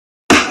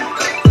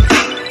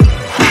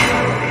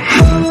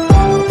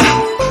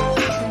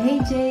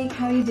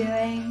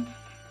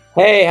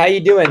Hey, how you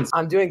doing?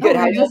 I'm doing Oh, good.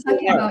 How we're you just doing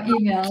talking there? about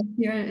email.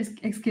 Your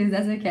excuse,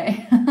 that's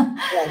okay.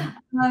 Yeah.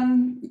 How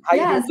you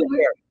Yeah, doing so over we're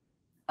there?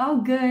 all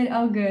good,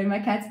 all good. My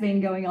cat's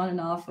been going on and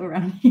off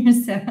around here,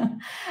 so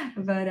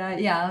but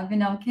yeah, I've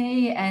been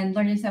okay and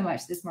learning so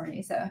much this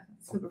morning, so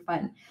super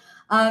fun.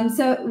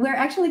 So we're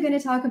actually going to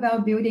talk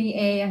about building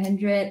a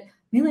 $100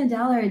 million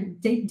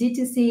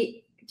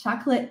D2C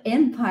chocolate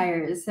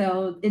empire.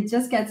 So it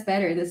just gets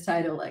better, this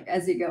title, like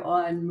as you go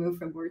on, move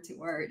from word to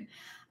word.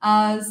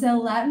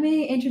 So let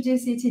me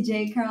introduce you to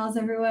Jake Karls,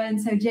 everyone.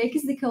 So Jake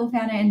is the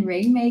co-founder and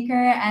rainmaker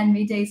and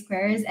Midday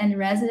Squares and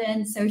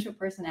resident social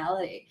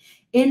personality.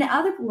 In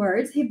other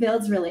words, he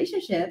builds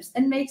relationships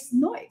and makes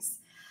noise.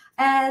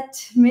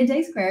 At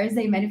Midday Squares,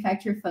 they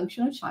manufacture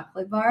functional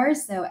chocolate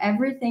bars. So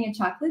everything a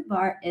chocolate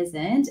bar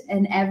isn't,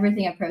 and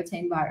everything a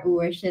protein bar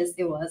wishes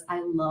it was.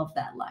 I love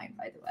that line,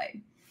 by the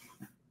way.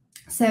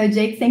 So,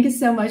 Jake, thank you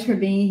so much for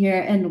being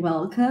here and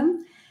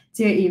welcome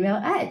to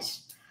Email Edge.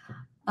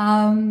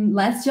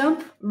 Let's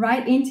jump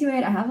right into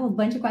it. I have a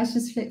bunch of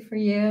questions for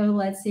you.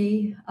 Let's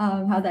see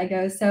how that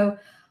goes. So,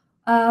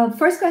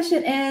 first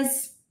question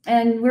is,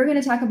 and we're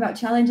going to talk about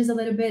challenges a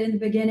little bit in the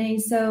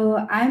beginning.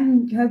 So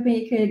I'm hoping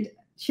you could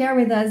share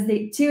with us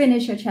the two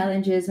initial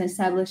challenges when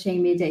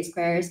establishing Midday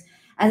Squares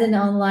as an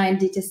online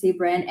D2C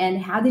brand,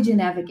 and how did you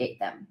navigate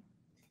them?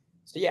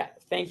 So yeah,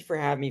 thank you for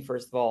having me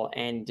first of all.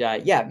 And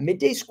yeah,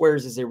 Midday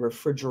Squares is a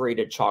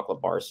refrigerated chocolate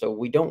bar. So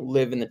we don't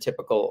live in the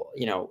typical,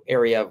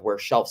 area of where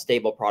shelf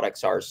stable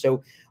products are.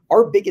 So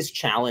our biggest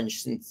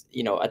challenge since,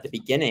 at the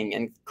beginning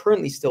and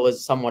currently still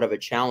is somewhat of a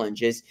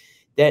challenge is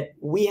that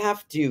we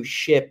have to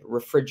ship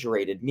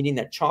refrigerated, meaning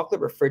that chocolate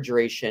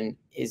refrigeration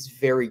is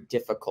very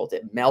difficult.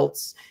 It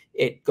melts,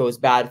 it goes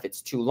bad if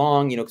it's too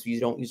long, because you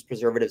don't use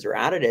preservatives or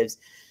additives.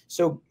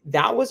 So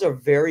that was a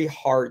very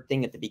hard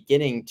thing at the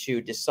beginning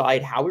to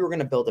decide how we were going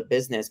to build a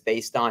business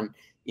based on,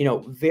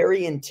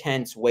 very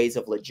intense ways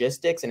of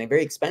logistics and a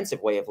very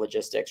expensive way of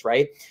logistics,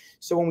 right?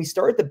 So when we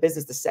started the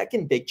business, the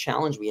second big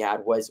challenge we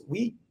had was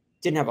we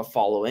didn't have a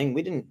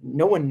following.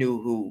 No one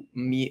knew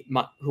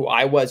who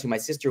I was, who my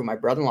sister, who my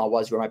brother-in-law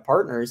was, who were my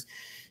partners.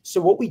 So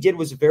what we did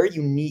was a very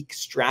unique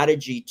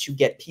strategy to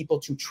get people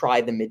to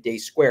try the Midday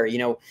Square.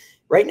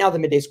 Right now the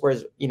Midday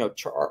Squares,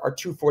 are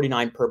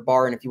 $2.49 per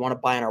bar. And if you want to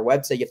buy on our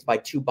website, you have to buy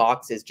 2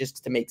 boxes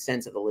just to make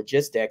sense of the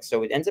logistics.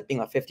 So it ends up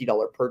being a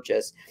 $50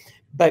 purchase.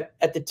 But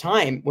at the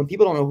time, when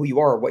people don't know who you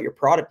are or what your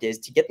product is,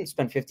 to get them to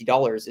spend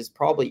 $50 is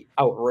probably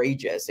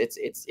outrageous.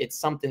 It's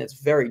something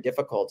that's very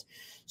difficult.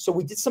 So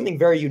we did something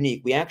very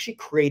unique. We actually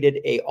created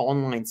a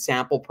online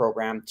sample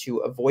program to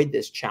avoid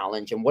this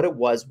challenge. And what it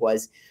was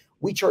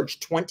we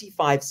charged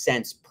 25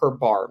 cents per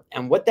bar.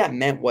 And what that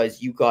meant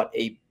was you got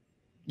a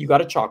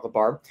chocolate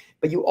bar,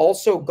 but you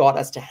also got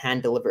us to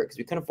hand deliver it because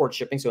we couldn't afford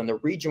shipping. So in the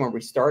region where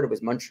we started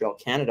was Montreal,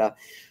 Canada,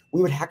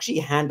 we would actually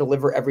hand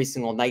deliver every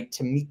single night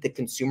to meet the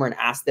consumer and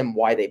ask them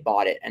why they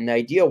bought it. And the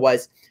idea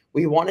was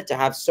we wanted to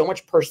have so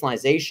much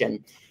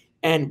personalization.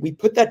 And we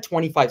put that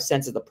 25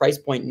 cents at the price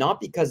point,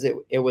 not because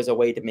it was a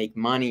way to make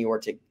money or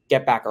to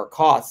get back our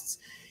costs.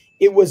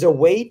 It was a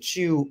way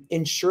to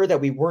ensure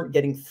that we weren't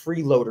getting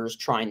freeloaders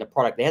trying the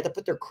product. They had to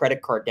put their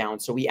credit card down.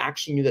 So we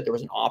actually knew that there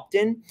was an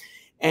opt-in.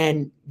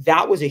 And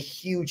that was a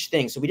huge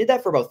thing. So we did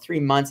that for about 3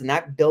 months, and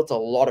that built a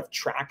lot of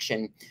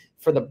traction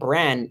for the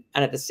brand.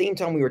 And at the same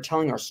time, we were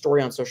telling our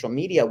story on social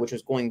media, which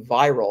was going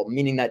viral,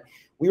 meaning that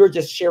we were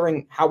just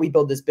sharing how we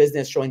build this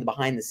business, showing the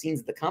behind the scenes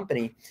of the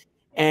company.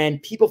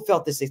 And people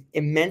felt this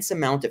immense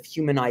amount of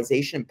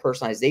humanization and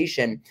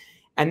personalization.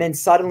 And then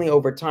suddenly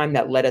over time,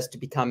 that led us to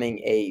becoming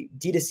a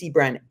D2C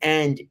brand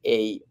and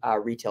a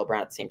retail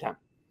brand at the same time.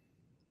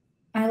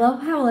 I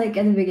love how, like,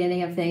 at the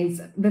beginning of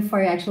things,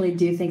 before you actually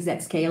do things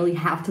that scale, you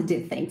have to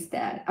do things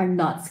that are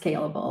not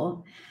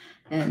scalable.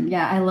 And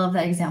yeah, I love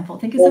that example.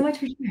 Thank you so Well, much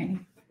for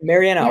sharing.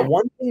 Mariana, Yeah.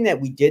 one thing that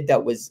we did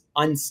that was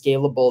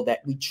unscalable that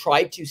we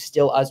tried to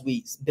still, as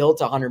we built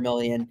 100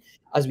 million,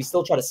 as we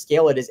still try to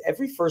scale it, is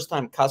every first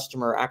time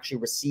customer actually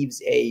receives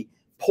a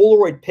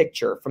Polaroid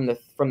picture from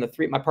the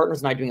three, my partners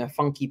and I doing a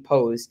funky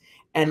pose.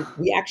 And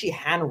we actually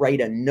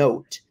handwrite a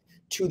note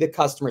to the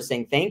customer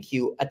saying thank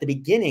you. At the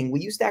beginning,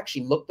 we used to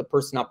actually look the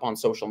person up on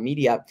social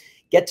media,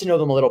 get to know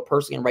them a little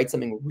personally, and write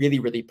something really,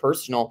 really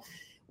personal.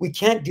 We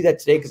can't do that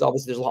today because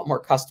obviously there's a lot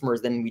more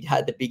customers than we had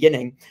at the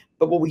beginning.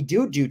 But what we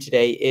do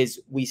today is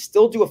we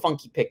still do a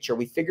funky picture.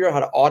 We figure out how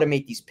to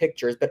automate these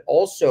pictures, but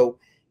also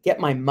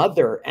get my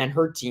mother and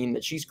her team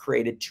that she's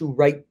created to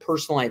write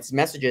personalized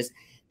messages.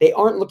 They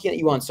aren't looking at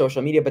you on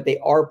social media, but they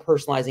are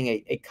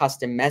personalizing a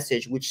custom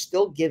message, which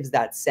still gives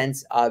that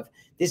sense of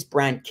this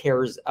brand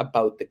cares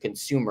about the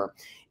consumer.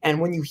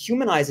 And when you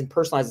humanize and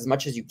personalize as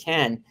much as you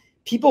can,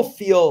 people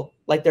feel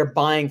like they're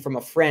buying from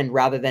a friend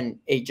rather than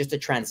just a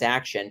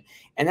transaction.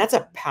 And that's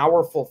a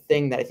powerful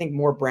thing that I think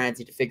more brands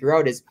need to figure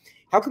out is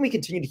how can we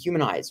continue to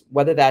humanize,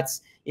 whether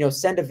that's,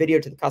 send a video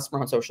to the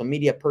customer on social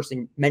media,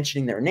 person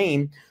mentioning their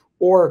name,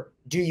 or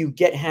do you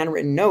get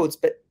handwritten notes?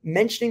 But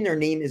mentioning their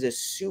name is a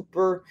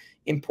super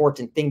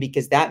important thing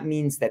because that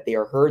means that they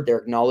are heard, they're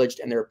acknowledged,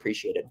 and they're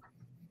appreciated.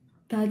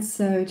 That's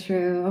so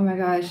true. Oh my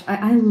gosh.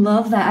 I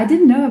love that. I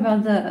didn't know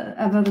about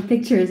the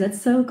pictures.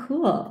 That's so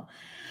cool.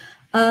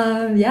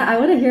 Yeah, I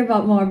want to hear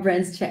about more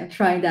brands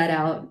trying that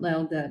out.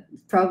 Well, the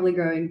probably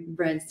growing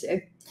brands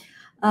too.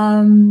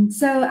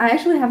 So I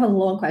actually have a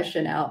long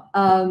question now.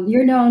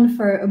 You're known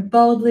for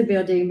boldly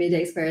building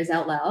midday squares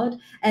out loud,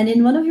 and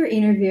in one of your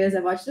interviews, I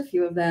watched a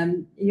few of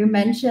them. You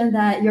mentioned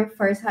that your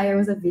first hire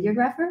was a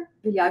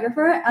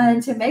videographer,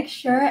 and to make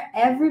sure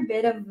every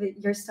bit of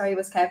your story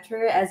was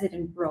captured as it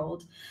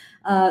unrolled.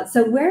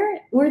 So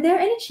were there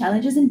any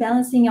challenges in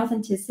balancing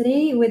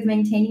authenticity with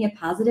maintaining a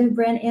positive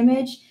brand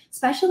image,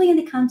 especially in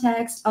the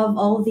context of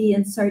all the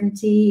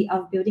uncertainty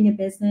of building a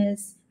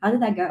business? How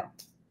did that go?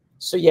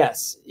 So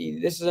yes,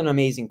 this is an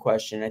amazing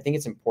question. I think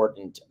it's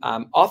important.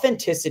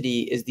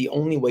 Authenticity is the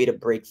only way to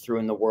break through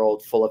in the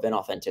world full of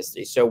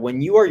inauthenticity. So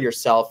when you are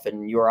yourself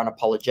and you are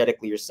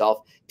unapologetically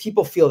yourself,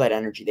 people feel that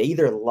energy. They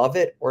either love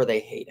it or they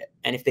hate it.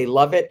 And if they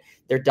love it,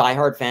 they're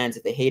diehard fans.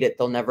 If they hate it,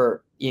 they'll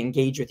never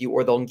engage with you,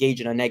 or they'll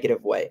engage in a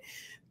negative way.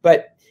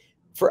 But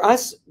for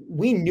us,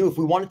 we knew if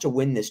we wanted to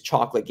win this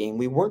chocolate game,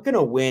 we weren't going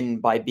to win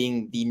by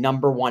being the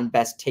 #1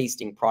 best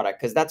tasting product,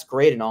 because that's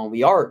great and all.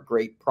 We are a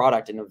great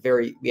product and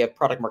we have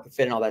product market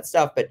fit and all that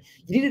stuff, but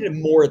you needed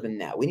more than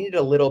that. We needed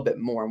a little bit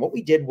more. And what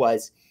we did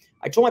was,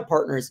 I told my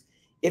partners,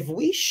 if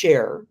we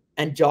share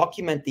and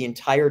document the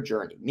entire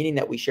journey, meaning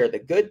that we share the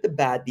good, the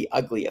bad, the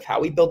ugly of how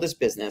we build this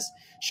business,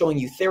 showing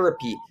you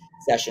therapy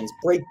sessions,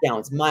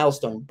 breakdowns,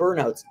 milestone,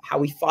 burnouts, how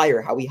we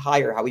fire, how we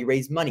hire, how we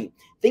raise money,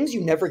 things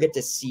you never get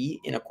to see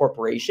in a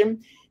corporation,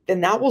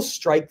 then that will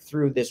strike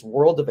through this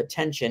world of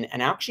attention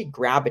and actually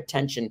grab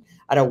attention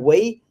at a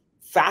way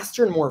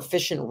faster and more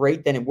efficient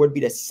rate than it would be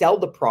to sell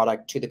the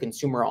product to the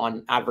consumer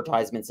on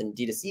advertisements and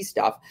D2C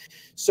stuff.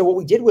 So what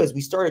we did was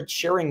we started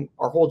sharing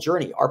our whole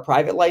journey, our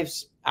private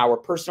lives, our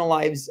personal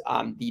lives,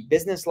 the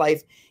business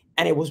life,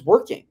 and it was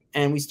working.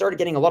 And we started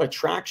getting a lot of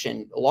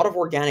traction, a lot of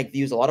organic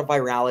views, a lot of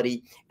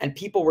virality, and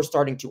people were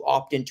starting to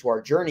opt into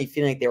our journey,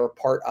 feeling like they were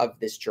part of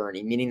this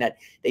journey, meaning that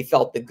they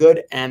felt the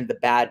good and the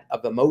bad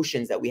of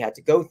emotions that we had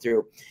to go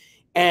through.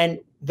 And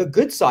the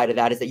good side of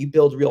that is that you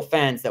build real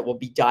fans that will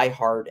be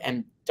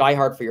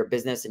diehard for your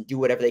business and do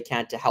whatever they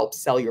can to help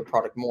sell your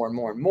product more and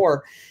more and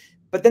more.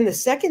 But then the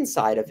second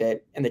side of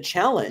it, and the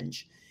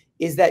challenge,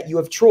 is that you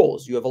have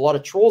trolls. You have a lot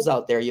of trolls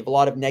out there. You have a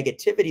lot of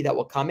negativity that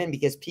will come in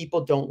because people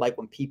don't like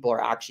when people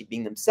are actually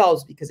being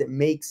themselves, because it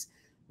makes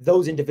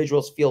those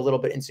individuals feel a little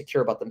bit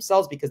insecure about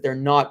themselves because they're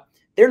not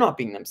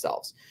being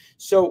themselves.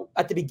 So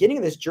at the beginning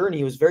of this journey,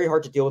 it was very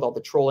hard to deal with all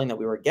the trolling that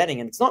we were getting.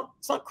 And it's not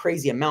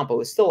crazy amount, but it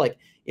was still like,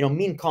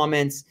 mean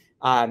comments,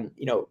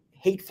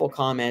 hateful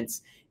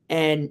comments.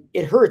 And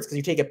it hurts because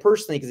you take it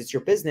personally because it's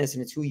your business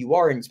and it's who you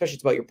are. And especially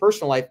it's about your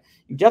personal life.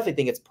 You definitely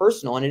think it's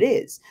personal, and it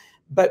is.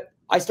 But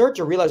I start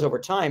to realize over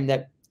time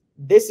that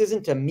this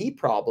isn't a me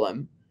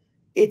problem.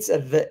 It's a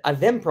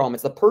them problem.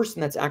 It's the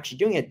person that's actually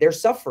doing it. They're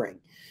suffering.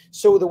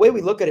 So the way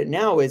we look at it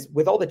now is,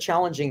 with all the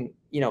challenging,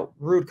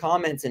 rude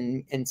comments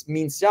and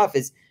mean stuff,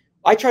 is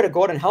I try to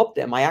go out and help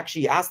them. I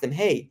actually ask them,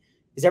 hey,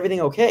 is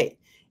everything okay?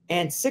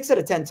 And 6 out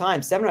of 10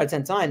 times, 7 out of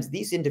 10 times,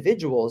 these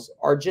individuals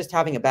are just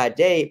having a bad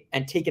day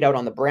and take it out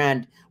on the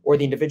brand or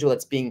the individual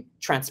that's being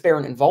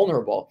transparent and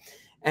vulnerable.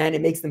 And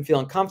it makes them feel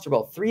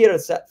uncomfortable. 3 out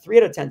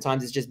of 10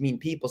 times is just mean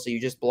people, so you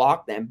just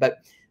block them. But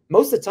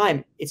most of the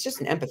time, it's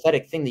just an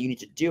empathetic thing that you need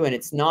to do, and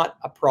it's not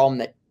a problem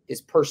that is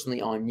personally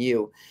on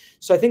you.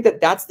 So I think that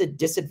that's the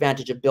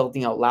disadvantage of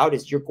building out loud,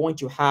 is you're going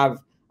to have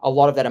a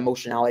lot of that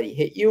emotionality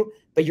hit you,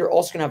 but you're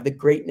also going to have the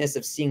greatness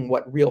of seeing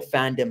what real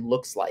fandom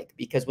looks like.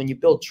 Because when you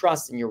build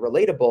trust and you're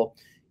relatable,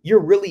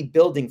 you're really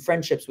building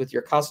friendships with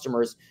your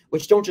customers,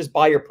 which don't just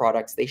buy your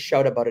products, they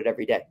shout about it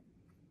every day.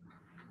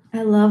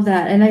 I love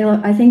that. And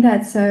I think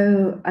that's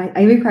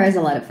it requires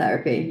a lot of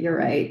therapy. You're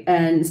right.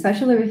 And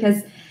especially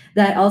because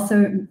that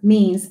also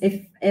means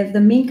if the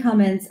mean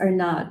comments are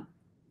not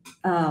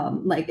are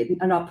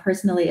not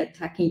personally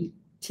attacking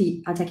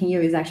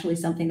you, is actually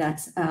something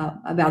that's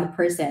about the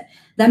person.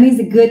 That means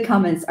the good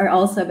comments are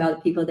also about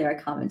the people that are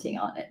commenting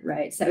on it,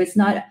 right? So it's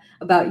not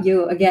about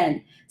you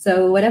again.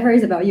 So whatever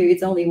is about you,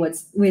 it's only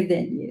what's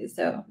within you.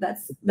 So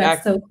that's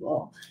so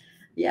cool.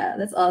 Yeah,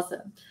 that's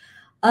awesome.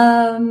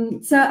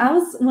 So I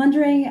was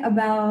wondering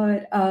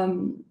about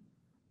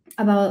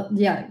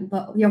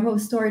your whole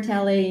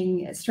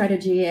storytelling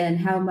strategy and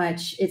how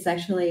much it's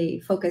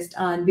actually focused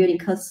on building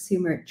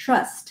consumer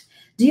trust.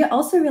 Do you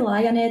also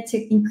rely on it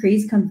to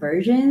increase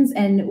conversions?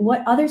 And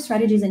what other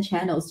strategies and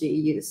channels do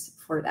you use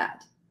for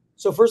that?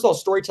 So first of all,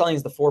 storytelling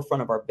is the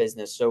forefront of our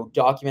business. So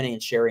documenting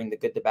and sharing the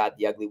good, the bad,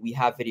 the ugly. We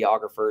have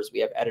videographers,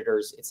 we have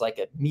editors. It's like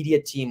a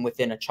media team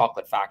within a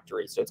chocolate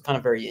factory. So it's kind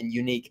of very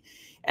unique.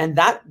 And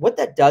what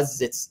that does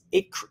is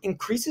it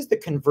increases the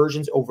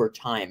conversions over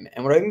time.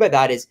 And what I mean by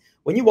that is,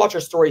 when you watch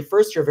our story,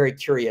 first you're very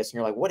curious and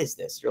you're like, what is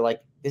this? You're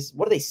like,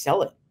 what are they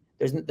selling?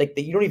 There's like,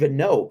 you don't even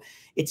know.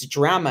 It's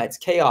drama, it's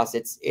chaos,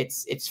 it's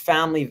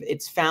family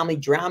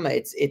drama,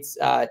 it's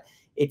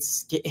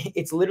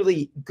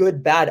literally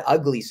good, bad,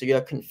 ugly. So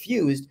you're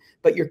confused,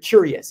 but you're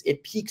curious.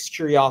 It piques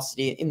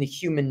curiosity in the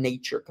human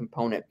nature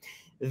component.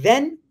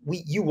 Then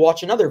you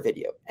watch another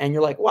video and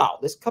you're like, wow,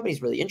 this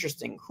company's really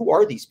interesting. Who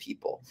are these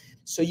people?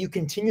 So you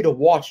continue to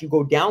watch, you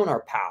go down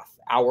our path,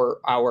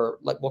 our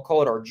like we'll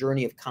call it our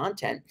journey of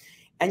content,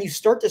 and you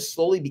start to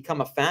slowly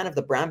become a fan of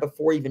the brand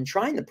before even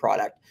trying the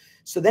product.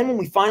 So then when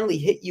we finally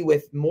hit you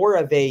with more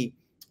of a,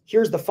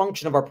 here's the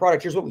function of our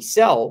product, here's what we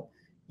sell,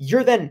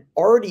 you're then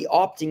already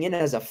opting in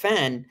as a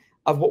fan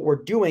of what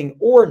we're doing,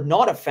 or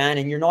not a fan,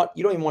 and you don't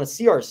even want to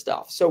see our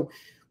stuff. So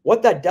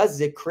what that does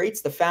is it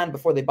creates the fan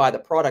before they buy the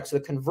product. So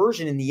the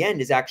conversion in the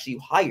end is actually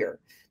higher,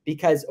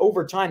 because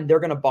over time they're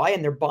going to buy,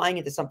 and they're buying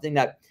into something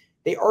that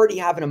they already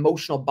have an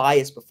emotional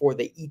bias before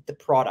they eat the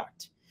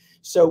product.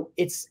 So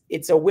it's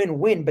a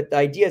win-win. But the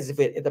idea is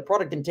if the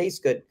product didn't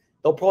taste good,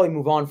 they'll probably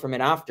move on from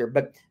it after.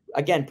 But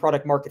again,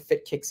 product market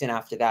fit kicks in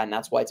after that. And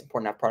that's why it's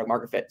important to have product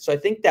market fit. So I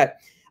think that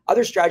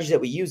other strategies that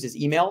we use is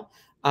email.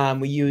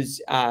 We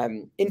use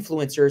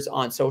influencers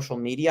on social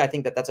media. I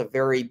think that that's a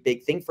very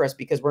big thing for us,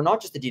 because we're not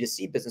just a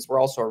D2C business, we're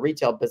also a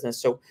retail business.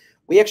 So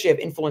we actually have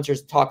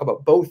influencers talk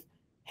about both,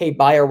 hey,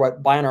 buy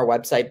on our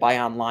website, buy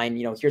online,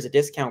 here's a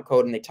discount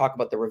code, and they talk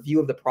about the review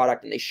of the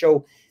product, and they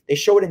show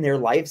it in their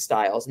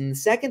lifestyles. And the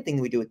second thing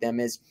we do with them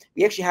is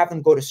we actually have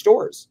them go to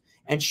stores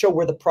and show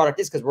where the product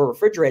is, because we're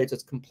refrigerated, so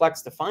it's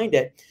complex to find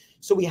it.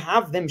 So we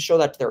have them show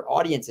that to their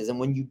audiences. And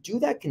when you do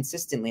that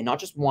consistently, not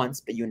just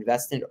once, but you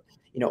invest in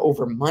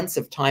over months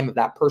of time of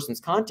that person's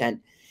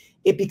content,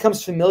 it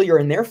becomes familiar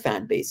in their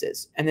fan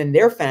bases. And then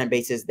their fan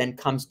bases then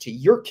comes to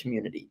your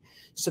community.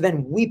 So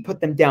then we put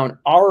them down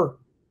our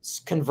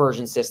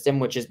conversion system,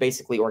 which is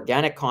basically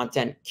organic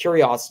content,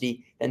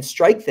 curiosity, then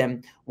strike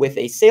them with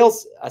a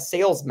sales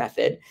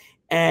method.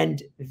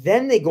 And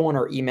then they go on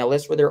our email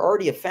list where they're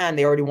already a fan.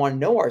 They already want to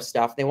know our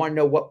stuff. They want to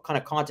know what kind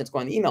of content's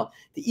going on in the email.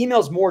 The email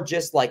is more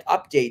just like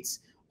updates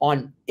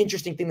on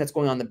interesting thing that's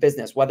going on in the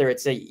business, whether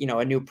it's a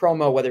new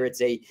promo, whether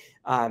it's a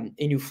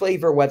new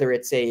flavor, whether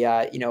it's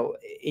a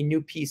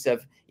new piece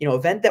of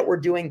event that we're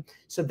doing.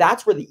 So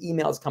that's where the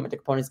emails come into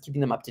components,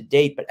 keeping them up to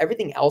date. But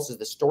everything else is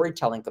the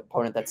storytelling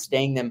component that's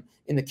staying them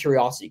in the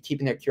curiosity,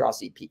 keeping their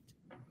curiosity peaked.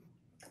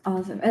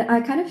 Awesome. And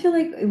I kind of feel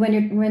like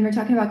when we're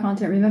talking about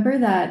content, remember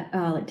that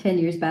like 10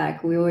 years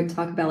back, we would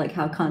talk about like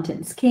how content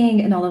is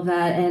king and all of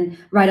that, and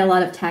write a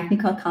lot of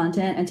technical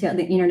content until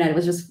the internet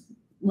was just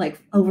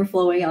like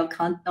overflowing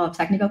of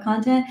technical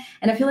content.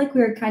 And I feel like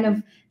we're kind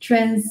of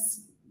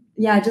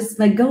just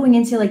like going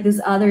into like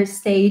this other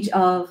stage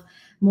of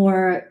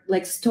more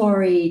like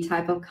story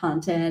type of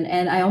content.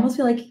 And I almost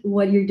feel like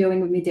what you're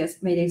doing with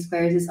Mayday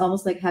Squares is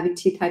almost like having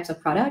two types of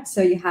products.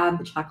 So you have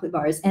the chocolate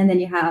bars, and then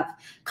you have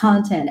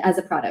content as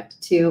a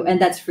product too, and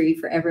that's free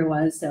for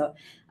everyone. So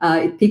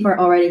people are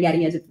already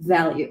getting a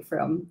value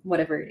from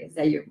whatever it is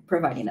that you're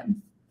providing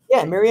them.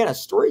 Yeah, Mariana,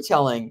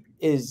 storytelling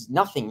is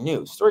nothing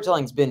new.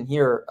 Storytelling's been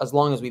here as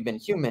long as we've been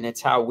human.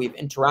 It's how we've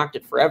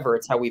interacted forever.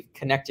 It's how we've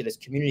connected as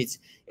communities.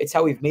 It's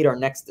how we've made our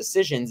next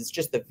decisions. It's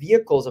just the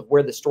vehicles of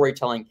where the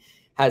storytelling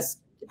is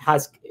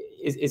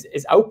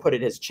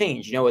outputted has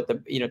changed. At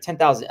the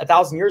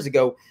 1,000 years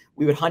ago,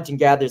 we would hunt and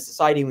gather as a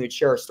society, and we would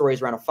share our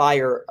stories around a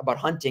fire about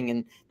hunting,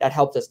 and that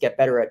helped us get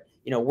better at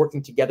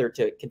working together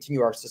to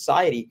continue our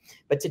society.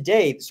 But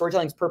today,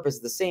 storytelling's purpose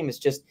is the same. It's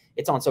just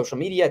it's on social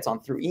media, it's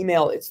on through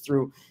email, it's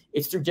through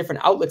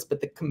different outlets,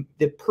 but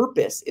the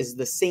purpose is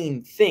the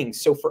same thing.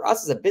 So for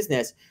us as a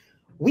business,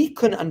 we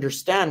couldn't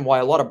understand why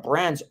a lot of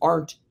brands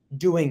aren't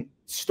doing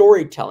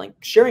storytelling.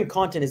 Sharing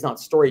content is not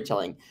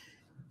storytelling.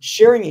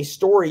 Sharing a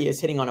story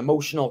is hitting on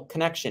emotional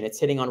connection. It's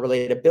hitting on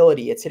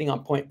relatability. It's hitting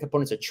on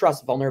components of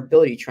trust,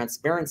 vulnerability,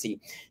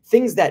 transparency,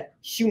 things that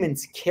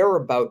humans care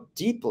about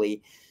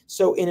deeply.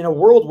 So in a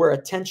world where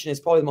attention is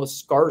probably the most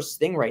scarce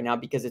thing right now,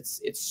 because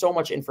it's so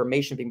much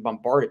information being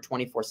bombarded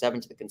 24/7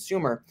 to the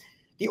consumer,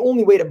 the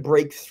only way to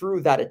break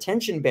through that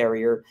attention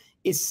barrier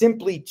is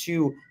simply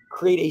to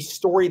create a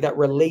story that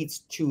relates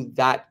to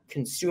that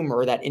consumer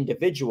or that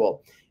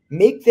individual.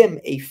 Make them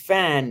a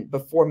fan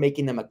before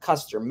making them a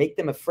customer. Make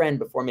them a friend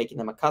before making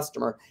them a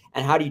customer.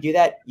 And how do you do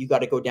that? You got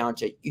to go down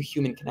to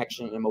human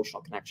connection and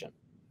emotional connection.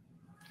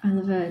 I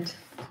love it.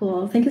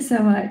 Cool. Thank you so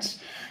much.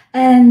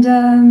 And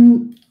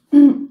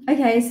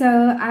okay,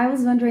 so I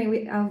was wondering,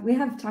 we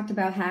have talked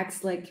about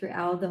hacks like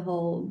throughout the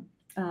whole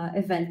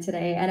event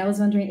today, and I was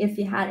wondering if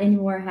you had any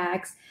more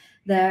hacks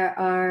that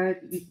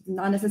are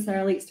not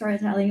necessarily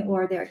storytelling,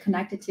 or they're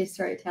connected to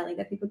storytelling,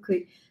 that people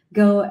could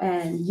go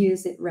and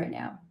use it right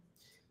now.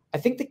 I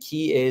think the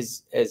key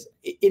is it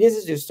is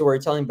to do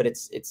storytelling, but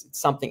it's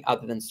something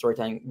other than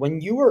storytelling.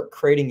 When you are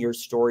creating your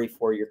story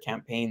for your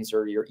campaigns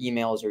or your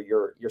emails or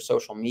your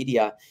social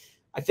media,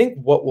 I think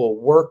what will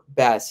work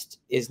best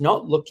is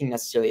not looking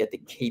necessarily at the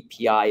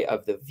KPI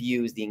of the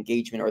views, the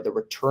engagement, or the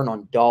return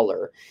on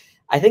dollar.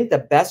 I think the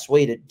best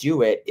way to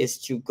do it is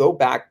to go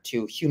back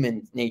to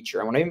human nature.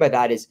 And what I mean by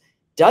that is,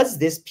 does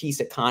this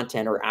piece of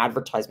content or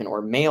advertisement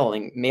or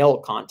mail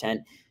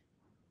content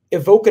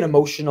evoke an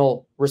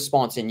emotional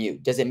response in you?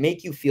 Does it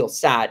make you feel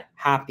sad,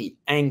 happy,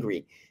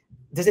 angry?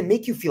 Does it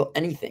make you feel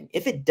anything?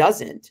 If it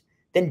doesn't,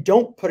 then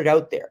don't put it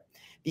out there.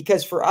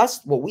 Because for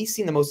us, what we've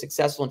seen the most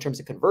successful in terms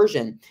of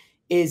conversion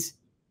is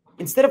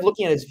instead of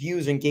looking at it as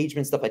views,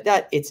 engagement, stuff like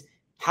that, it's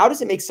how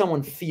does it make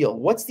someone feel?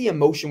 What's the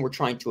emotion we're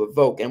trying to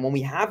evoke? And when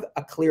we have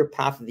a clear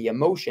path of the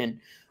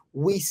emotion,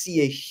 we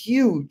see a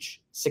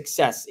huge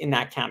success in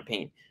that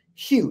campaign.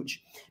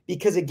 Huge.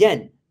 Because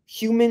again,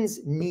 humans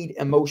need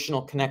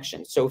emotional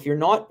connection. So if you're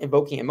not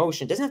evoking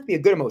emotion, it doesn't have to be a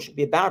good emotion, it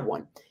can be a bad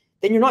one.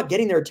 Then you're not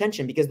getting their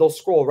attention because they'll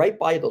scroll right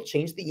by, they'll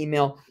change the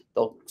email,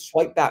 they'll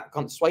swipe back,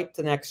 swipe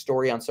to the next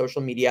story on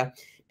social media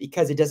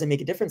because it doesn't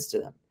make a difference to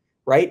them,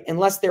 right?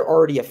 Unless they're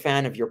already a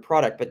fan of your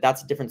product, but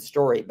that's a different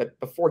story. But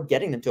before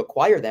getting them to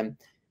acquire them,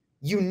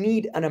 you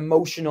need to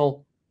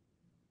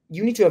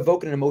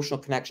evoke an emotional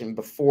connection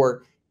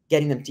before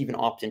getting them to even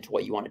opt into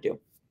what you want to do.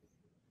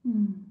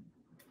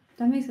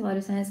 That makes a lot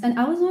of sense. And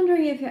I was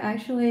wondering if you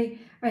actually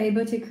are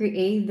able to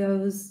create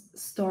those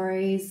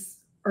stories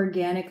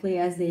organically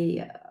as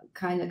they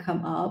kind of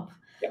come up,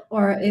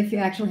 or if you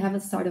actually have a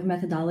sort of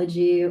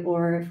methodology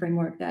or a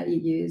framework that you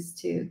use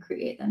to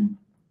create them.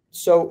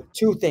 So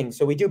two things.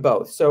 So we do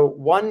both. So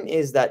one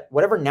is that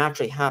whatever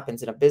naturally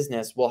happens in a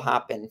business will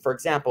happen. For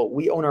example,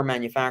 we own our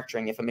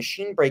manufacturing. If a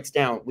machine breaks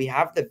down, we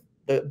have the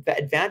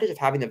advantage of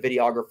having the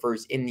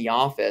videographers in the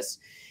office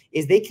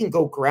is they can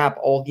go grab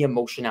all the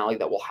emotionality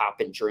that will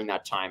happen during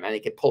that time. And they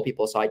can pull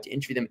people aside to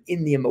interview them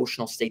in the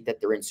emotional state that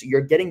they're in. So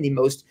you're getting the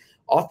most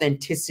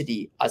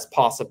authenticity as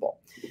possible.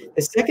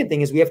 The second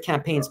thing is we have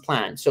campaigns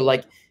planned. So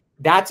like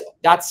that's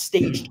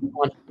staged,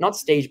 not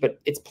staged, but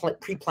it's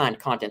pre-planned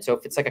content. So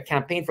if it's like a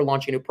campaign for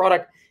launching a new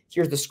product,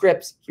 here's the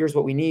scripts, here's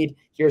what we need,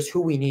 here's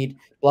who we need,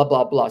 blah,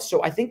 blah, blah.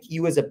 So I think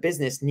you as a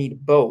business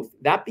need both.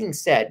 That being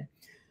said,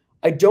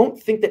 I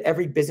don't think that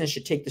every business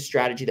should take the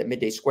strategy that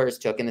Midday Squares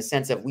took in the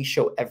sense of we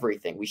show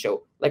everything. We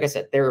show, like I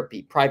said,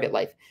 therapy, private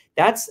life.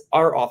 That's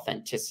our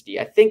authenticity.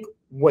 I think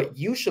what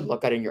you should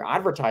look at in your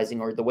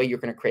advertising or the way you're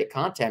going to create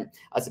content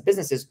as a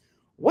business is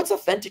what's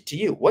authentic to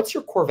you? What's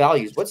your core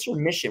values? What's your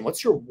mission?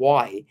 What's your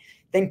why?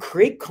 Then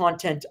create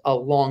content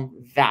along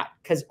that,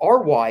 because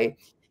our why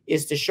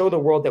is to show the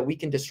world that we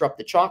can disrupt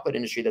the chocolate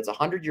industry that's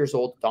 100 years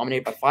old,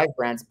 dominated by 5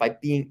 brands, by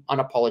being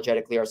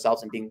unapologetically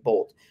ourselves and being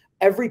bold.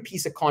 Every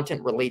piece of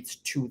content relates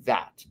to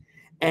that.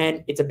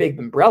 And it's a big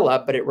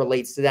umbrella, but it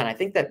relates to that. And I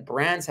think that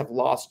brands have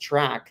lost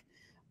track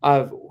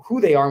of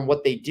who they are and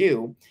what they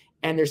do.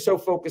 And they're so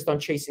focused on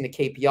chasing the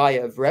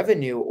KPI of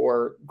revenue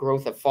or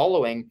growth of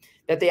following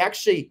that they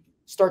actually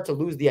start to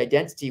lose the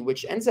identity,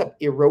 which ends up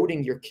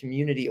eroding your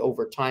community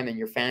over time and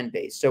your fan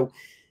base. So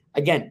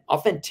again,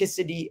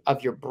 authenticity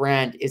of your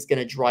brand is going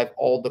to drive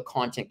all the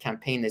content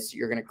campaign that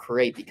you're going to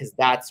create, because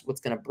that's what's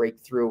going to break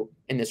through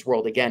in this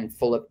world, again,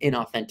 full of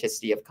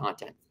inauthenticity of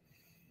content.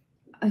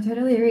 I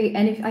totally agree.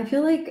 And I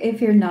feel like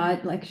if you're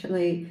not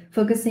actually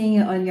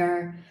focusing on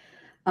your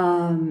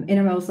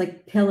innermost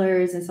like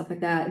pillars and stuff like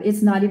that,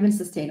 it's not even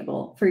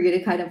sustainable for you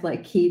to kind of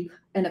like keep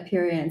an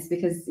appearance,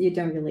 because you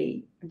don't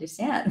really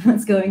understand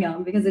what's going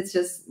on, because it's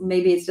just,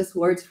 maybe it's just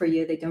words for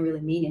you. They don't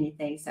really mean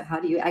anything. So how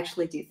do you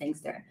actually do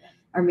things that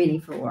are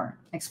meaningful or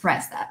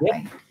express that? Yeah.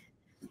 Right?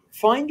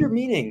 Find your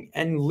meaning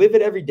and live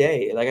it every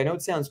day. Like, I know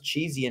it sounds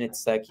cheesy and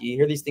it's like you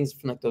hear these things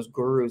from like those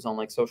gurus on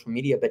like social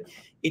media, but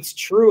it's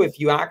true. If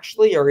you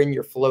actually are in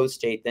your flow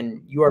state,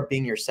 then you are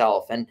being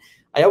yourself. And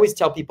I always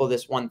tell people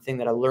this one thing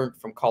that I learned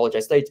from college. I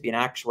studied to be an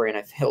actuary and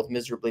I failed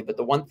miserably. But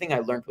the one thing I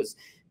learned was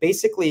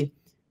basically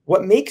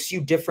what makes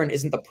you different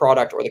isn't the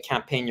product or the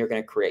campaign you're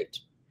going to create.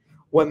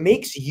 What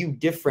makes you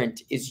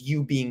different is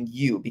you being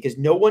you, because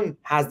no one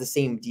has the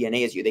same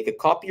DNA as you. They could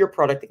copy your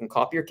product, they can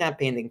copy your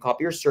campaign, they can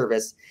copy your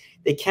service.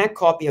 They can't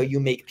copy how you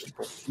make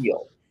people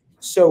feel.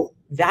 So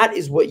that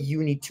is what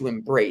you need to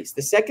embrace.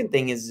 The second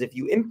thing is if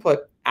you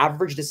input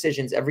average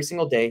decisions every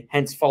single day,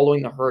 hence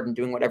following the herd and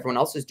doing what everyone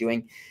else is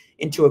doing,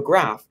 into a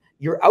graph,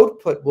 your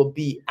output will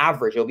be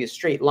average. It'll be a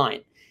straight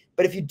line.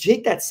 But if you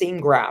take that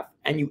same graph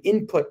and you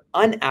input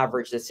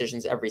unaverage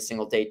decisions every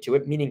single day to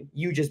it, meaning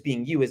you just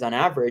being you is on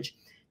average,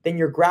 then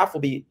your graph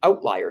will be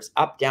outliers,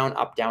 up, down,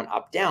 up, down,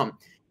 up, down.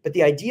 But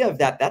the idea of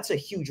that, that's a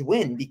huge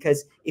win,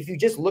 because if you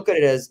just look at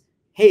it as,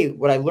 hey,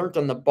 what I learned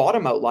on the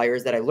bottom outlier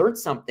is that I learned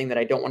something that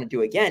I don't want to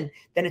do again,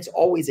 then it's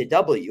always a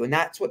W. And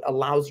that's what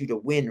allows you to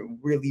win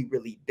really,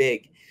 really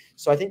big.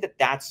 So I think that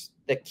that's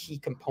the key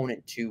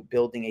component to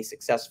building a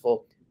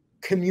successful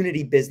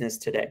community business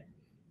today.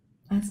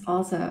 That's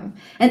awesome.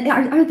 And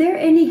are there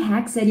any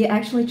hacks that you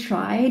actually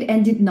tried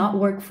and did not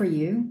work for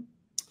you?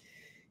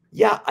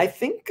 Yeah, I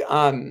think,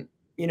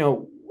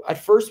 at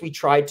first we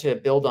tried to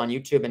build on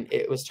YouTube and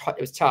it was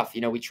tough.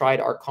 We tried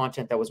our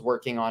content that was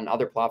working on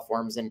other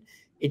platforms and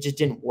it just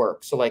didn't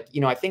work. So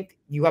I think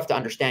you have to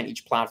understand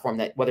each platform,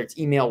 that whether it's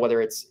email, whether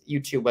it's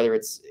YouTube, whether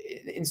it's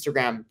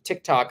Instagram,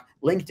 TikTok,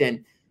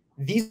 LinkedIn,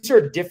 these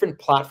are different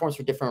platforms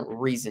for different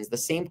reasons. The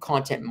same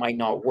content might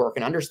not work,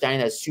 and understanding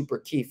that is super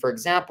key. For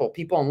example,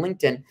 people on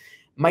LinkedIn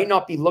might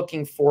not be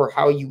looking for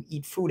how you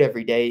eat food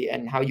every day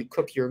and how you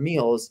cook your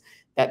meals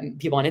that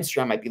people on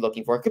Instagram might be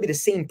looking for. It could be the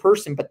same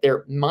person, but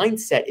their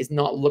mindset is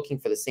not looking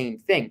for the same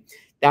thing.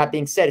 That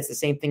being said, it's the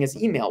same thing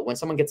as email. When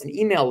someone gets an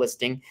email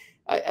listing,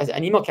 as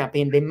an email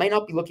campaign, they might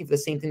not be looking for the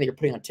same thing that you're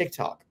putting on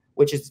TikTok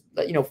which is,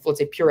 let's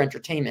say pure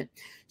entertainment.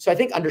 So I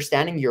think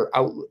understanding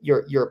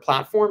your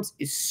platforms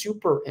is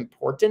super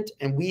important.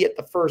 And we at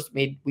the first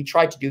we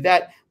tried to do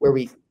that where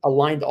we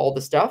aligned all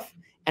the stuff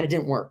and it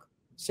didn't work.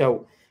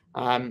 So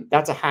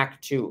that's a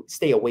hack to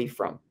stay away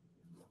from.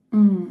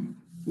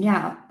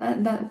 Yeah,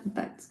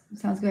 that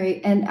sounds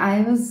great. And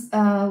I was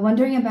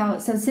wondering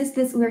about, so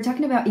since we're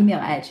talking about email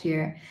edge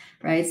here,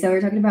 right? So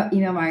we're talking about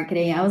email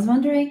marketing. I was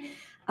wondering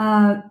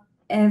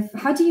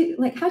how do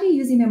you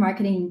use email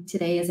marketing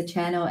today as a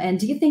channel? And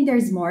do you think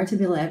there's more to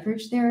be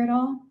leveraged there at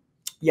all?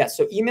 Yeah,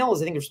 so email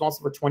is, I think,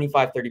 responsible for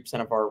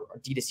 25-30% of our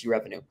D2C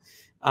revenue.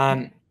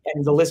 And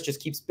the list just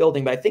keeps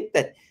building. But I think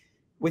that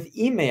with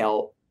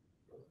email,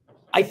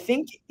 I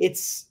think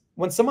it's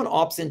when someone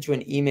opts into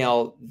an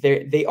email,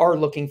 they are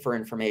looking for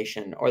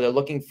information, or they're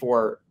looking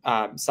for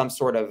some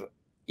sort of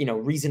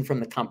reason from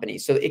the company.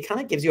 So it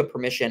kind of gives you a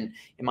permission,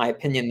 in my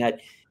opinion,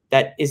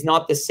 that is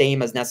not the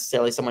same as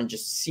necessarily someone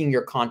just seeing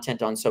your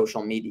content on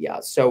social media.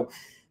 So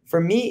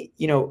for me,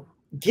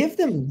 give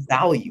them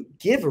value,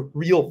 give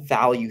real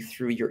value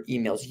through your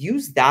emails.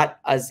 Use that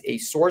as a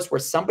source where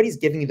somebody's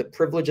giving you the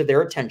privilege of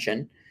their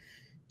attention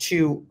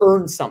to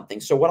earn something.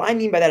 So what I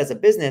mean by that as a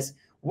business,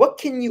 what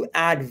can you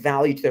add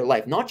value to their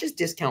life? Not just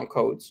discount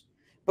codes,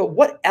 but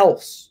what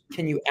else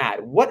can you add?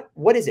 What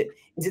is it?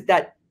 Is it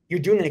that you're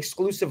doing an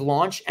exclusive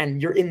launch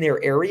and you're in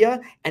their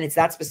area and it's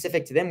that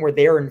specific to them where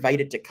they're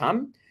invited to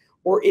come?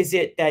 Or is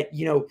it that,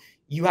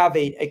 you have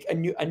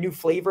a new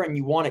flavor and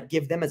you want to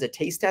give them as a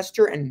taste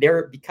tester, and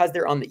because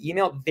they're on the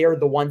email, they're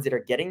the ones that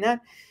are getting that?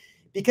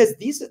 Because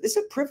this is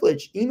a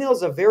privilege. Email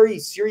is a very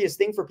serious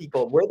thing for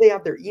people. Where they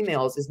have their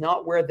emails is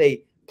not where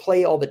they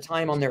play all the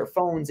time on their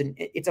phones. And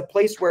it's a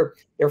place where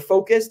they're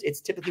focused.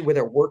 It's typically where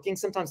they're working.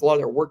 Sometimes a lot of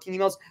their working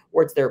emails,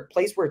 or it's their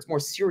place where it's more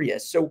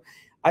serious. So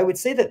I would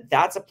say that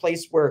that's a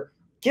place where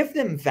give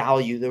them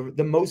value,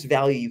 the most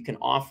value you can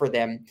offer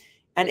them.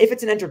 And if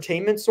it's an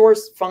entertainment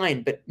source,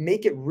 fine, but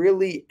make it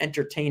really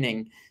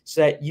entertaining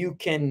so that you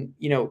can,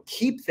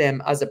 keep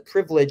them as a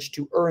privilege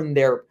to earn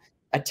their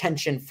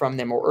attention from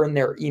them or earn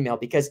their email,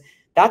 because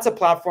that's a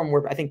platform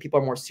where I think people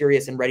are more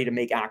serious and ready to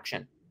make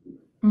action.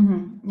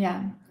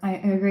 Yeah, I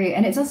agree.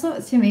 And it's also,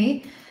 to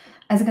me,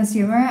 as a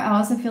consumer, I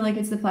also feel like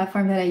it's the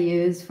platform that I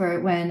use for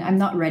when I'm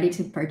not ready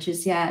to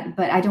purchase yet,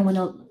 but I don't want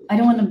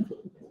to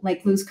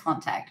like lose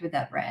contact with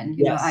that brand.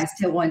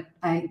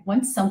 I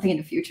want something in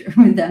the future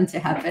with them to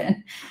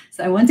happen.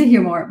 So I want to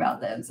hear more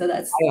about them. So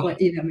that's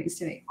what email means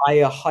to me. I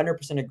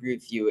 100% agree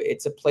with you.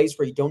 It's a place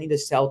where you don't need to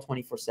sell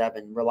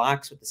 24/7.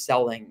 Relax with the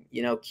selling,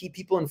 keep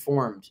people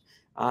informed,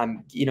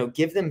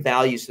 give them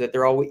value so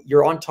that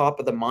you're on top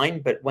of the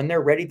mind, but when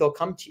they're ready, they'll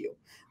come to you.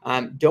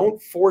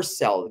 Don't force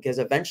sell, because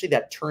eventually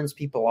that turns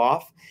people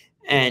off.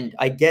 And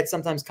I get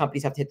sometimes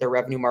companies have to hit their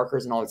revenue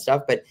markers and all that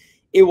stuff, but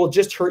it will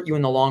just hurt you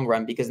in the long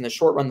run, because in the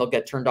short run, they'll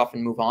get turned off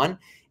and move on.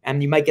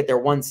 And you might get their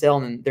one sale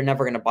and they're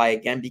never going to buy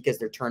again because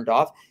they're turned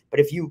off. But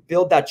if you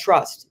build that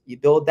trust, you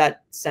build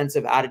that sense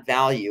of added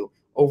value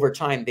over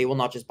time, they will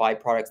not just buy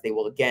products, they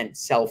will again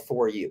sell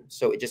for you.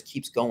 So it just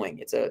keeps going.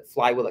 It's a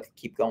flywheel that can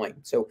keep going.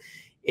 So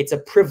it's a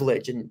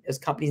privilege. And as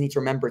companies need to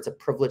remember, it's a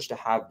privilege to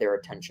have their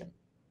attention.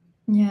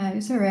 Yeah,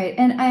 you're so right.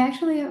 And I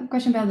actually have a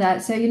question about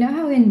that. So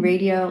how in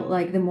radio,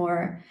 like the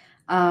more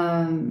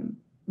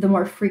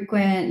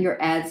frequent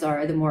your ads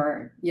are, the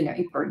more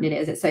important it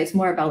is. So it's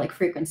more about like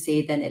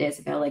frequency than it is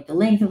about like the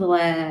length of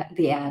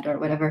the ad or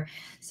whatever.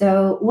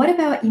 So what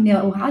about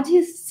email? How do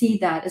you see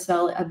that as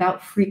well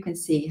about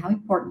frequency? How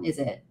important is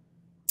it?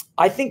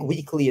 I think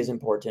weekly is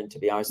important, to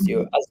be honest with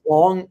you. As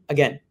long,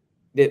 again,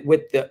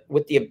 with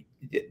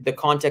the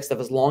context of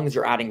as long as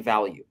you're adding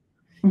value.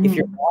 If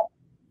you're not,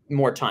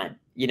 more time,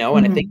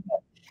 and I think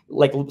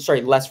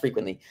less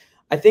frequently.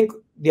 I think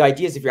the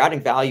idea is if you're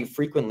adding value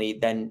frequently,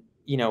 then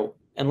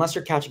unless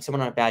you're catching someone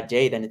on a bad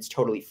day, then it's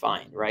totally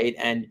fine, right?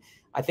 And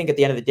I think at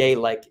the end of the day,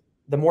 like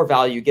the more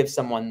value you give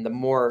someone, the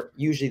more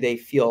usually they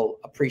feel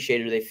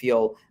appreciated, or they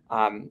feel,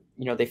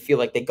 they feel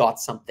like they got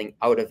something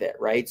out of it,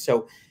 right?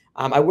 So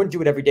I wouldn't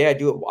do it every day.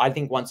 I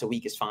think once a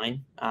week is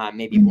fine.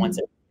 Maybe once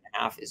every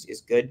half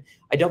is good.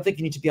 I don't think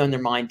you need to be on their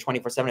mind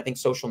 24/7. I think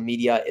social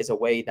media is a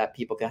way that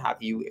people can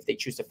have you, if they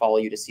choose to follow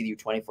you, to see you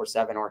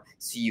 24/7 or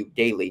see you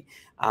daily.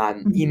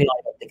 Email,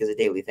 I don't think, is a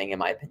daily thing, in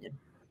my opinion.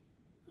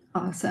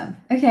 Awesome.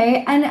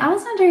 Okay. And I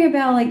was wondering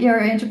about like your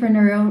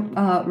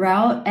entrepreneurial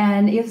route,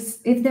 and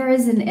if there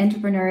is an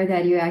entrepreneur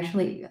that you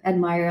actually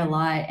admire a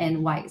lot,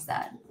 and why is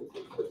that?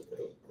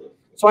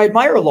 So I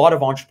admire a lot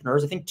of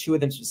entrepreneurs. I think two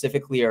of them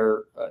specifically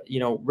are,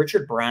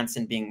 Richard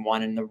Branson being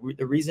one. And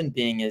the reason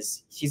being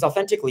is he's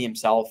authentically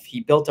himself.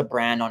 He built a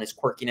brand on his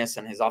quirkiness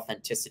and his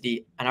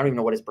authenticity. And I don't even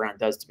know what his brand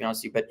does, to be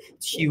honest with you, but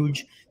it's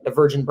huge, the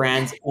Virgin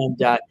Brands.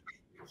 And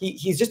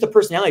he's just a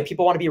personality.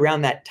 People want to be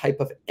around that type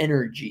of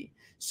energy.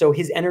 So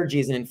his energy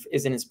is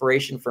an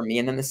inspiration for me.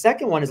 And then the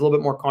second one is a little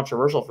bit more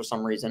controversial for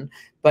some reason,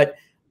 but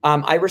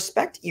I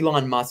respect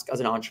Elon Musk as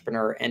an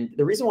entrepreneur. And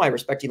the reason why I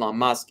respect Elon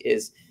Musk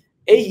is,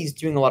 he's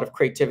doing a lot of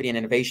creativity and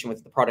innovation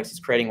with the products he's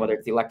creating, whether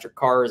it's the electric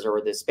cars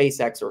or the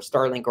SpaceX or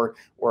Starlink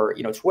or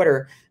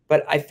Twitter.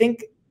 But I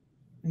think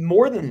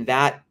more than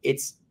that,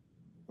 it's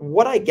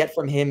what I get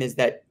from him is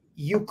that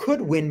you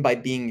could win by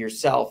being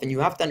yourself. And you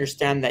have to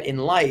understand that in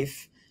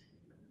life,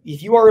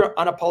 if you are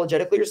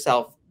unapologetically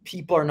yourself,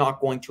 people are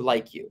not going to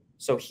like you.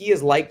 So he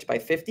is liked by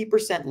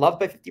 50%, loved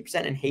by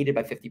 50%, and hated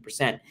by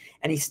 50%.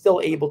 And he's still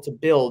able to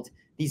build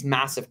these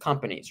massive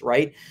companies,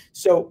 right?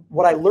 So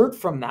what I learned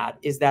from that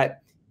is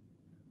that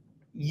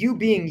you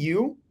being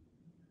you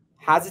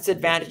has its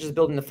advantages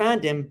building the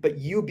fandom, but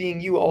you being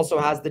you also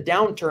has the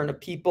downturn of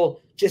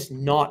people just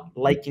not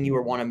liking you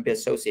or want to be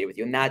associated with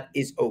you. And that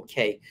is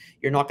okay.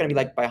 You're not going to be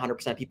liked by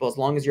 100% of people. As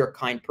long as you're a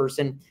kind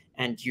person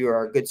and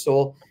you're a good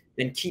soul,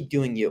 then keep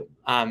doing you.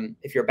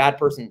 If you're a bad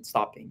person,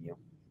 stop being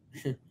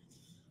you.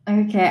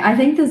 Okay, I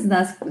think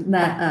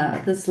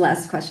this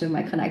last question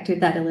might connect with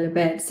that a little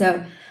bit.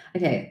 So,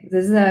 okay,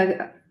 this is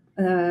a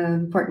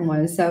important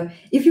one. So,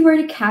 if you were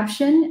to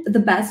caption the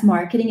best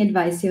marketing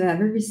advice you've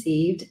ever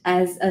received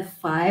as a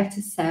 5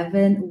 to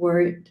 7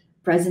 word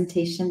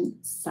presentation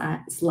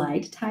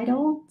slide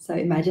title, so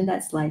imagine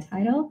that slide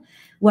title,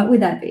 what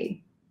would that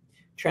be?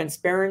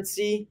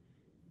 Transparency,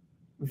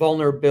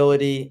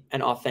 vulnerability,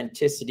 and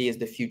authenticity is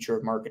the future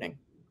of marketing.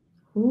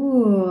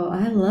 Ooh,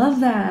 I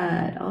love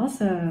that.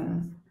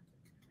 Awesome.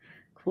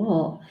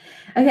 Cool.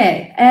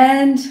 Okay,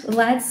 and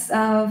let's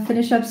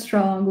finish up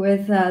strong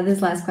with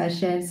this last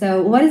question.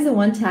 So, what is the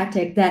one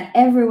tactic that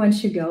everyone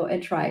should go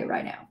and try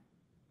right now?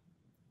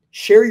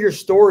 Share your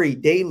story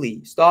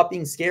daily. Stop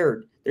being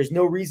scared. There's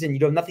no reason.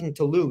 You have nothing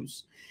to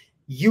lose.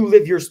 You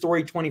live your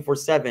story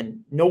 24/7.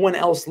 No one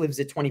else lives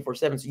it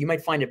 24/7. So you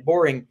might find it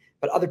boring,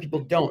 but other people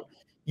don't.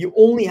 You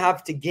only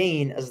have to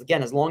gain,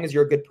 as long as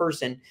you're a good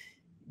person,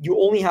 you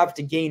only have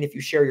to gain if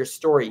you share your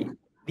story.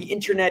 The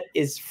internet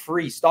is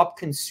free. Stop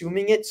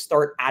consuming it.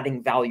 Start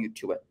adding value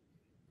to it.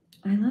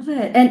 I love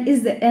it.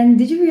 And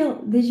did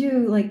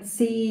you like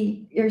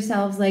see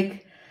yourselves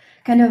like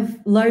kind of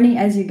learning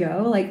as you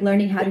go, like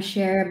learning how to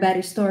share a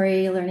better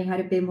story, learning how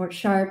to be more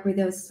sharp with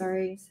those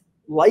stories?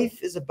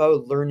 Life is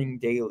about learning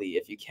daily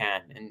if you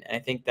can. And I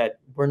think that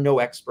we're no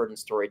expert in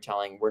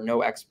storytelling. We're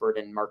no expert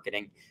in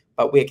marketing.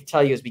 But what I can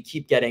tell you is we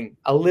keep getting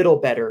a little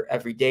better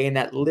every day. And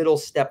that little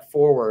step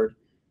forward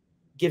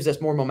gives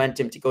us more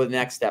momentum to go the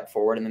next step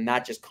forward. And then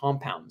that just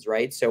compounds,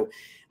 right? So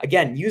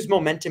again, use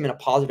momentum in a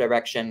positive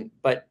direction,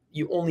 but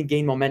you only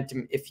gain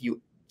momentum if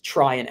you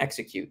try and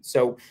execute.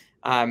 So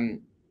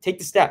take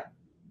the step.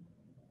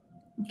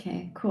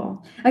 Okay,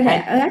 cool.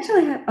 Okay, And I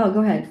actually have, oh,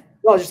 go ahead.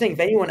 well, I was just saying, if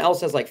anyone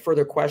else has like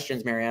further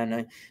questions,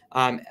 Marianne,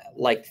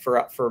 like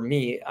for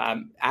me,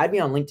 add me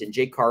on LinkedIn,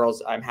 Jake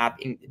Karls. I'm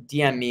happy.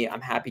 DM me.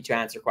 I'm happy to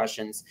answer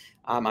questions.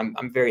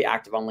 I'm very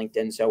active on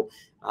LinkedIn. So,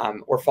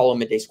 or follow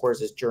Midday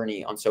Squares'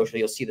 journey on social.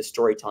 You'll see the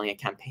storytelling and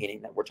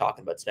campaigning that we're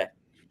talking about today.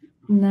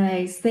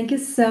 Nice. Thank you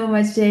so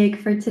much, Jake,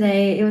 for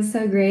today. It was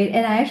so great.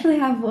 And I actually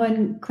have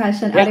one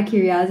question Yeah. out of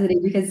curiosity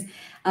because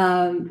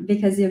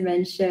you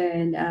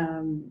mentioned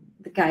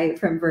the guy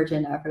from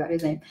Virgin, I forgot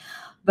his name.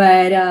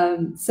 But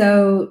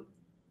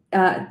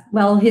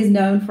well, he's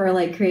known for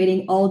like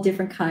creating all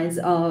different kinds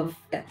of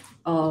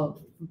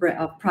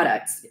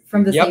products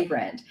from the Yep. same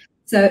brand.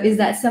 So is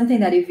that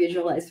something that you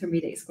visualize for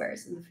Midday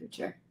Squares in the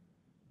future?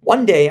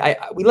 One day,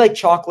 we like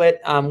chocolate.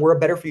 We're a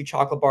better for you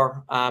chocolate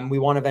bar. We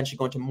want to eventually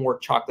go into more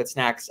chocolate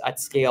snacks at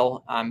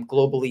scale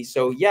globally.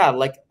 So yeah,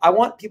 like I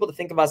want people to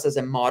think of us as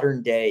a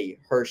modern day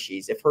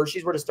Hershey's. If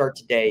Hershey's were to start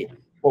today,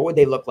 what would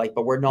they look like?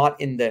 But we're not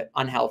in the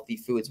unhealthy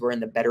foods. We're in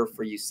the better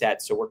for you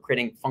set. So we're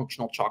creating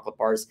functional chocolate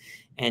bars,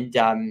 and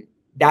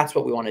that's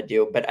what we want to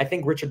do. But I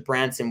think Richard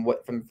Branson,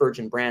 from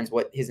Virgin Brands,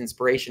 what his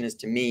inspiration is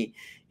to me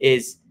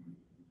is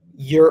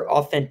your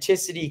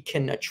authenticity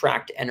can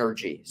attract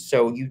energy.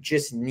 So you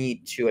just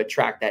need to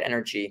attract that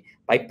energy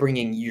by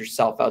bringing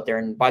yourself out there.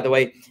 And by the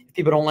way, if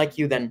people don't like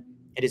you, then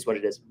it is what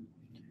it is.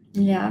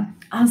 Yeah,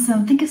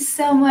 awesome. Thank you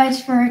so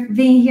much for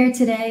being here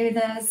today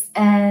with us.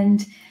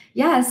 And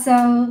yeah,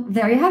 so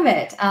there you have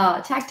it.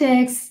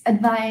 Tactics,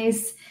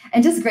 advice,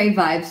 and just great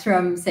vibes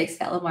from 6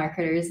 fellow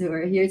marketers who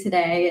are here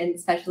today, and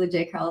especially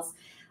Jay Karls.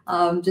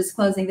 Just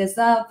closing this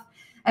up.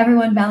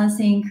 Everyone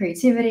balancing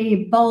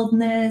creativity,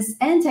 boldness,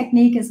 and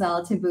technique as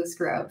well to boost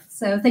growth.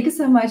 So thank you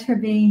so much for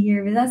being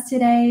here with us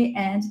today,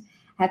 and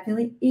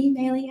happily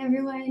emailing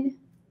everyone.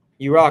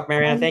 You rock,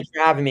 Marianne. Thanks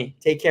for having me.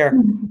 Take care.